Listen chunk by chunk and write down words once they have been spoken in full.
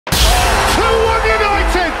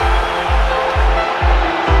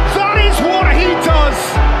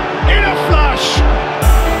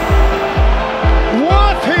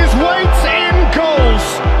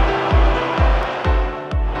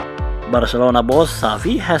Barcelona boss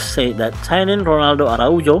Xavi has said that signing Ronald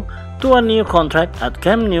Araujo to a new contract at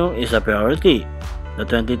Camp Nou is a priority. The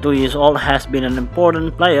 22-year-old has been an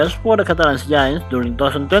important player for the Catalan Giants during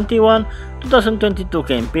 2021-2022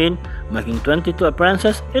 campaign, making 22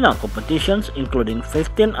 appearances in all competitions, including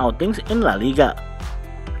 15 outings in La Liga.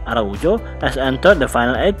 Araujo has entered the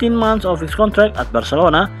final 18 months of his contract at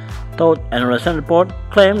Barcelona, though a recent report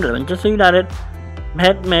claimed that Manchester United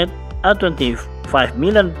had made a £25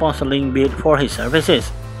 million sterling bid for his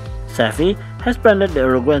services. Xavi has branded the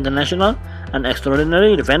Uruguay international an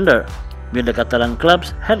extraordinary defender, with the Catalan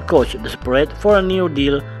club's head coach desperate for a new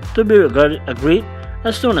deal to be agreed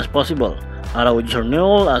as soon as possible. Araujo's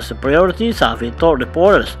renewal as a priority, Xavi told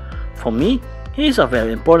reporters, "For me, he is a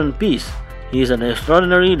very important piece. He is an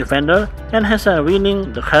extraordinary defender and has a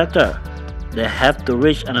winning character. They have to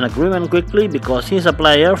reach an agreement quickly because he is a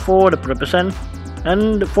player for the present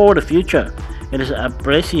and for the future. It is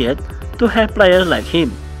appreciated to have players like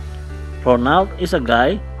him. Ronald is a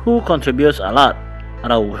guy who contributes a lot."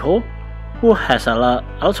 Araujo, who has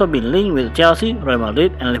also been linked with Chelsea, Real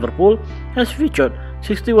Madrid, and Liverpool, has featured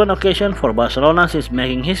 61 occasions for Barcelona since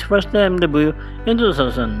making his first team debut in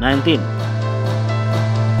 2019.